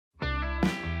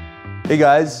Hey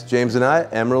guys, James and I,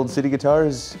 Emerald City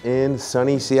Guitars in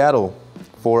sunny Seattle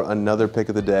for another pick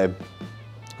of the day.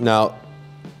 Now,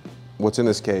 what's in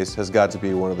this case has got to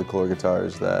be one of the cooler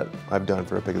guitars that I've done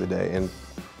for a pick of the day in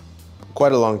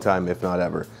quite a long time, if not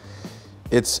ever.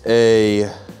 It's a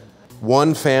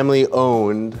one family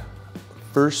owned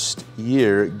first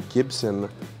year Gibson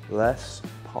Les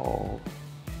Paul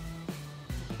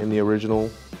in the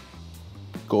original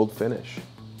gold finish.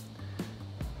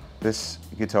 This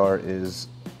guitar is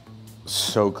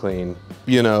so clean.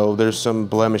 You know, there's some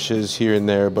blemishes here and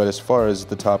there, but as far as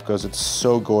the top goes, it's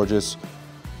so gorgeous.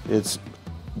 It's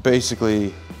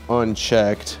basically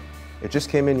unchecked. It just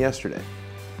came in yesterday.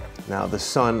 Now, the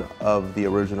son of the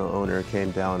original owner came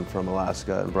down from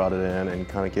Alaska and brought it in and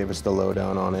kind of gave us the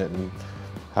lowdown on it and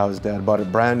how his dad bought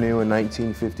it brand new in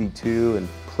 1952 and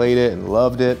played it and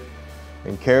loved it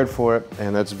and cared for it,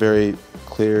 and that's very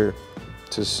clear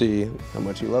to see how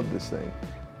much he loved this thing.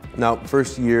 Now,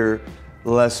 first year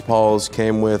Les Pauls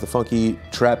came with a funky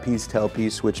trap piece,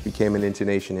 tailpiece, which became an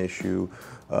intonation issue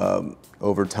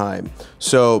over time.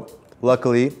 So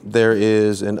luckily, there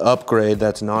is an upgrade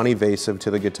that's non-evasive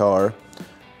to the guitar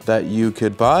that you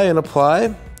could buy and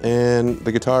apply, and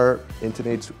the guitar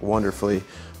intonates wonderfully.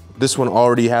 This one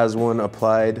already has one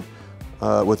applied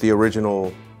with the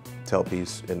original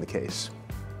tailpiece in the case.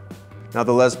 Now,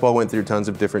 the Les Paul went through tons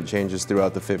of different changes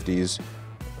throughout the 50s,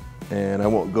 and I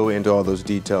won't go into all those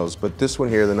details, but this one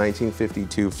here, the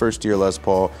 1952 first year Les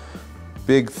Paul,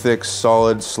 big, thick,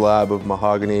 solid slab of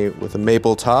mahogany with a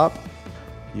maple top.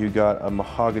 You got a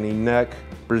mahogany neck,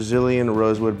 Brazilian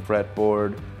rosewood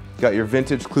fretboard, got your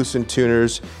vintage Kluson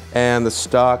tuners, and the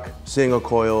stock single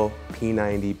coil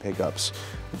P90 pickups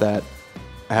that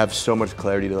have so much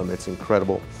clarity to them, it's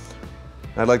incredible.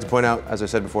 I'd like to point out, as I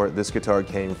said before, this guitar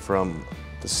came from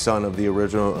the son of the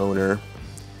original owner,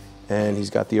 and he's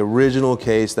got the original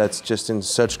case that's just in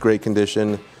such great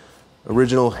condition,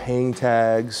 original hang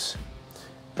tags,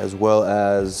 as well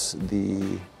as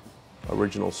the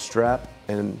original strap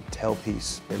and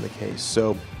tailpiece in the case.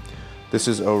 So this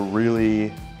is a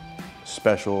really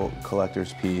special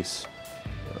collector's piece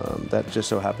that just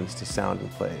so happens to sound and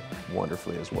play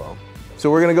wonderfully as well. So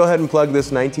we're gonna go ahead and plug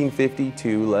this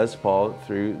 1952 Les Paul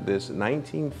through this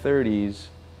 1930s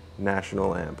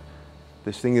National amp.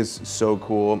 This thing is so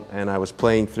cool, and I was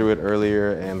playing through it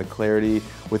earlier, and the clarity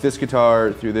with this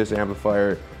guitar through this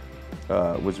amplifier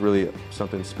was really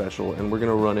something special. And we're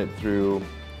gonna run it through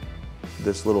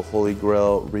this little Holy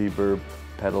Grail reverb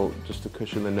pedal just to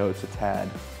cushion the notes a tad.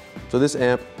 So this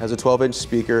amp has a 12-inch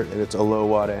speaker, and it's a low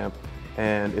watt amp.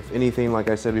 And if anything, like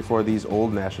I said before, these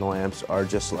old National amps are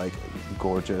just like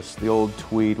gorgeous. The old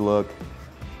tweed look,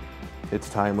 it's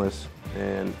timeless,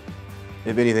 and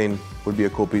if anything, would be a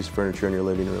cool piece of furniture in your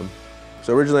living room.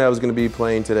 So originally I was gonna be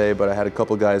playing today, but I had a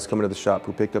couple guys come into the shop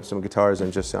who picked up some guitars and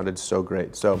it just sounded so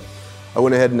great. So I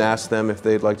went ahead and asked them if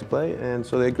they'd like to play, and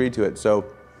so they agreed to it. So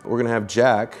we're gonna have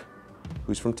Jack,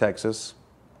 who's from Texas,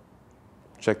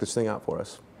 check this thing out for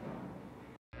us.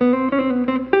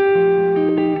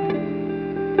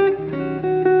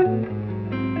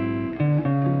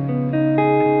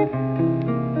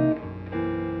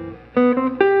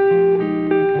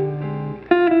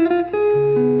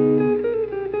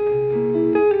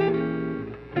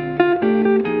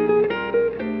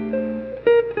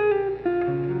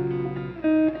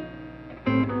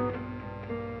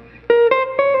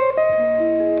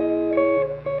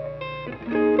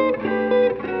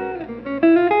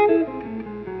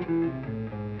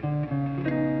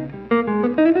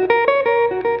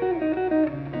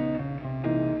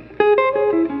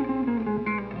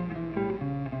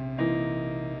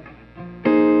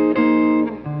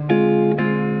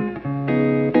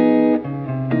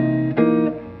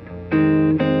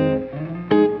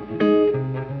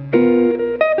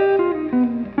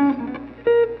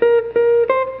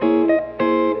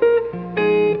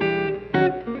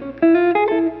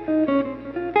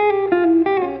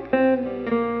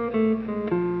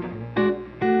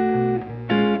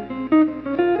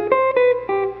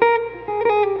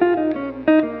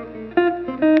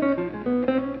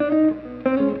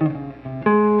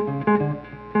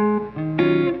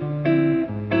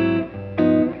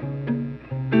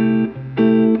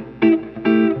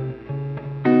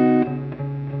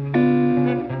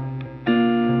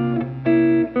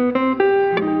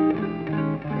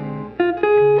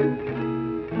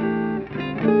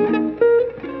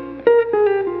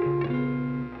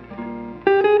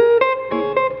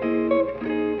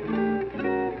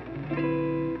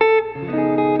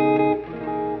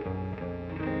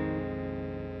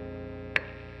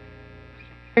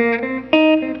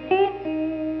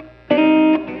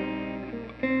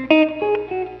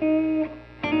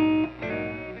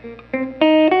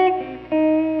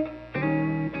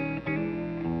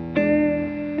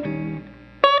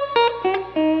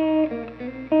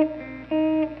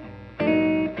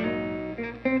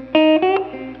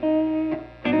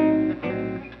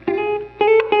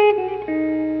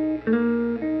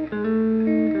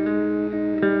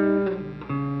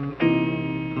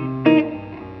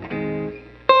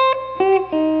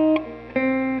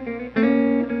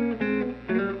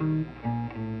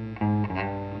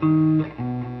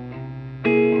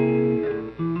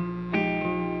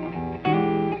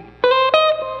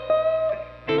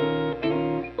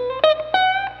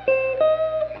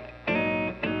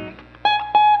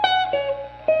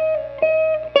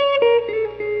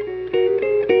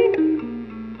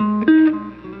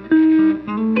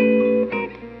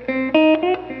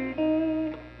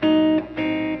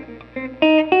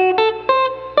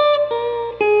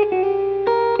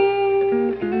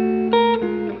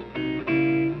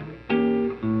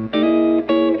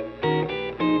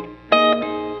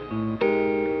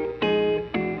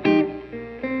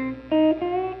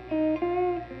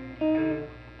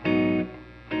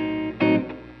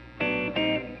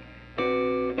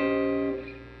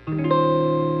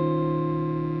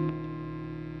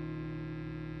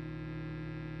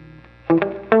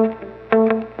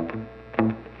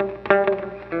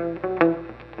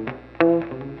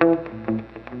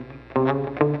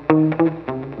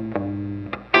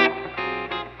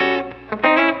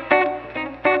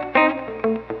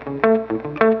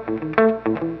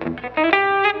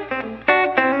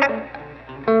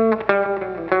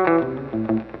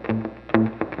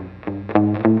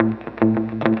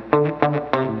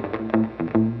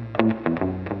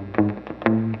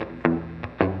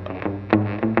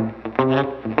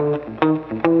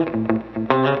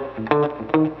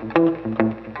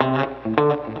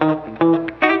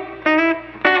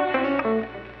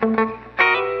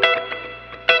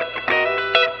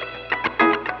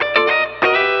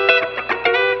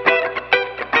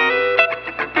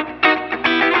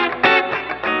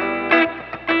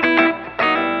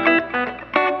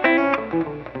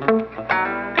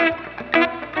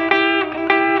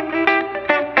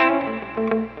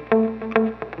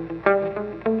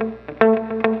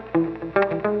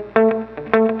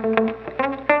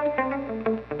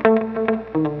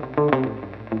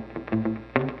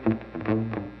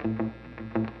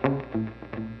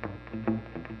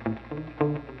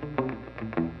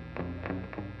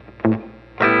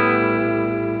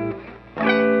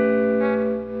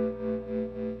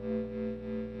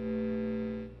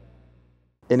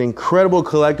 An incredible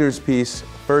collector's piece,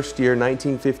 first year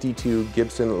 1952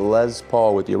 Gibson Les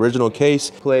Paul with the original case,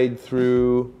 played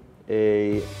through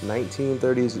a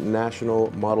 1930s National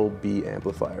Model B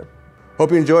amplifier.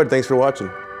 Hope you enjoyed, thanks for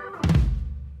watching.